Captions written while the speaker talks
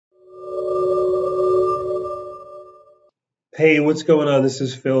Hey, what's going on? This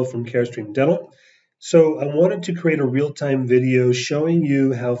is Phil from Carestream Dental. So I wanted to create a real-time video showing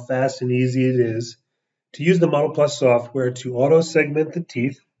you how fast and easy it is to use the Model Plus software to auto-segment the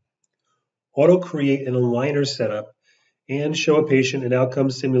teeth, auto-create an aligner setup, and show a patient an outcome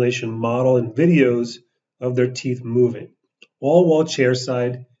simulation model and videos of their teeth moving, all while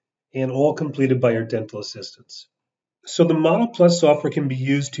chairside and all completed by your dental assistants. So the Model Plus software can be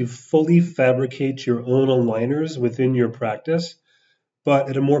used to fully fabricate your own aligners within your practice, but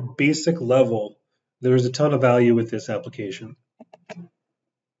at a more basic level, there's a ton of value with this application.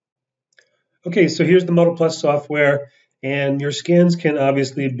 Okay, so here's the Model Plus software, and your scans can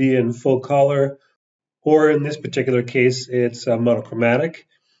obviously be in full color, or in this particular case, it's monochromatic.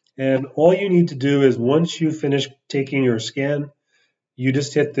 And all you need to do is once you finish taking your scan, you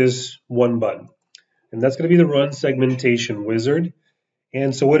just hit this one button. And that's going to be the Run Segmentation Wizard.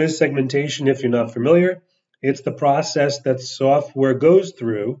 And so what is segmentation if you're not familiar? It's the process that software goes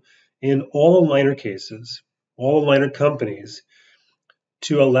through in all aligner cases, all aligner companies,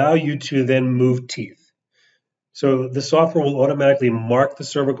 to allow you to then move teeth. So the software will automatically mark the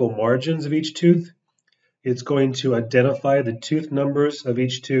cervical margins of each tooth. It's going to identify the tooth numbers of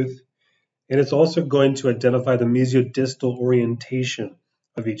each tooth. And it's also going to identify the mesio-distal orientation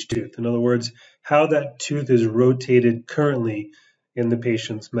of each tooth. In other words, how that tooth is rotated currently in the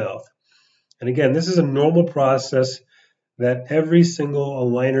patient's mouth. And again, this is a normal process that every single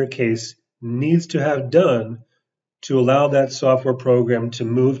aligner case needs to have done to allow that software program to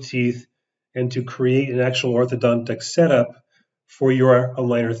move teeth and to create an actual orthodontic setup for your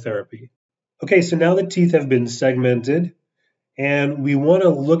aligner therapy. Okay, so now the teeth have been segmented, and we want to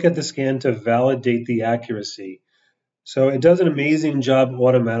look at the scan to validate the accuracy. So it does an amazing job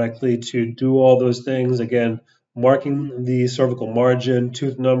automatically to do all those things. Again, marking the cervical margin,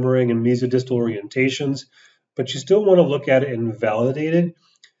 tooth numbering, and mesio-distal orientations, but you still want to look at it and validate it.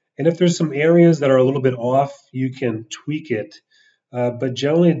 And if there's some areas that are a little bit off, you can tweak it. But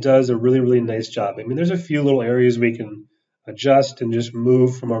generally, it does a really, really nice job. I mean, there's a few little areas we can adjust and just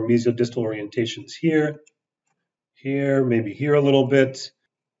move from our mesio-distal orientations here, maybe here a little bit,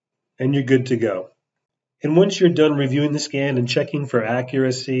 and you're good to go. And once you're done reviewing the scan and checking for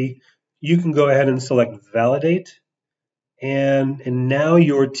accuracy, you can go ahead and select Validate, and now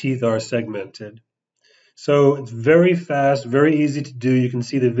your teeth are segmented. So it's very fast, very easy to do. You can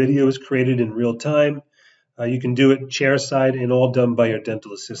see the video is created in real time. You can do it chairside and all done by your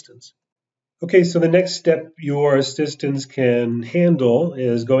dental assistants. Okay, so the next step your assistants can handle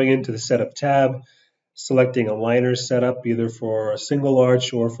is going into the Setup tab, selecting aligner setup either for a single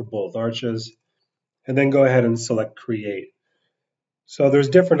arch or for both arches, and then go ahead and select Create. So there's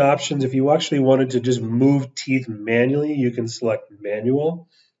different options. If you actually wanted to just move teeth manually, you can select Manual.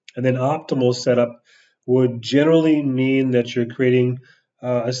 And then Optimal Setup would generally mean that you're creating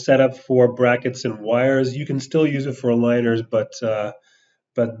a setup for brackets and wires. You can still use it for aligners,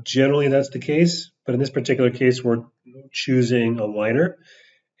 but generally that's the case. But in this particular case, we're choosing aligner.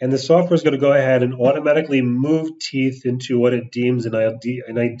 And the software is going to go ahead and automatically move teeth into what it deems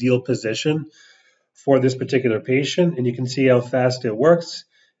an ideal position for this particular patient. And you can see how fast it works.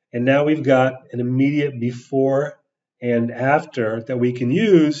 And now we've got an immediate before and after that we can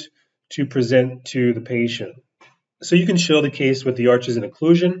use to present to the patient. So you can show the case with the arches and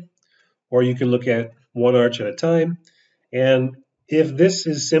occlusion, or you can look at one arch at a time. And if this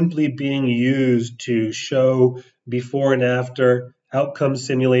is simply being used to show before and after outcome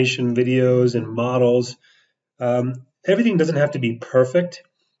simulation videos and models, everything doesn't have to be perfect.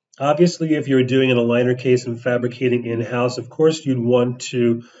 Obviously, if you're doing an aligner case and fabricating in-house, of course, you'd want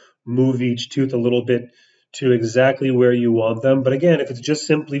to move each tooth a little bit to exactly where you want them. But again, if it's just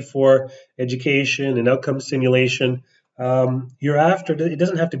simply for education and outcome simulation, you're after it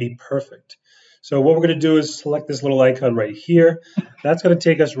doesn't have to be perfect. So what we're going to do is select this little icon right here. That's going to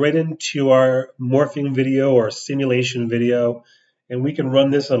take us right into our morphing video or simulation video, and we can run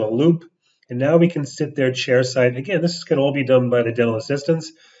this on a loop. And now we can sit there chairside. Again, this can all be done by the dental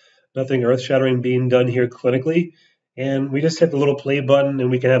assistants. Nothing earth-shattering being done here clinically. And we just hit the little play button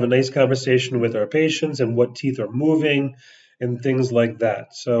and we can have a nice conversation with our patients and what teeth are moving and things like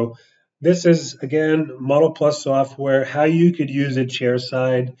that. So this is, again, Model Plus software, how you could use it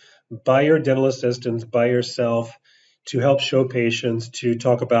chairside by your dental assistants, by yourself, to help show patients to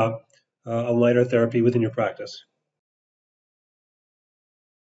talk about aligner therapy within your practice.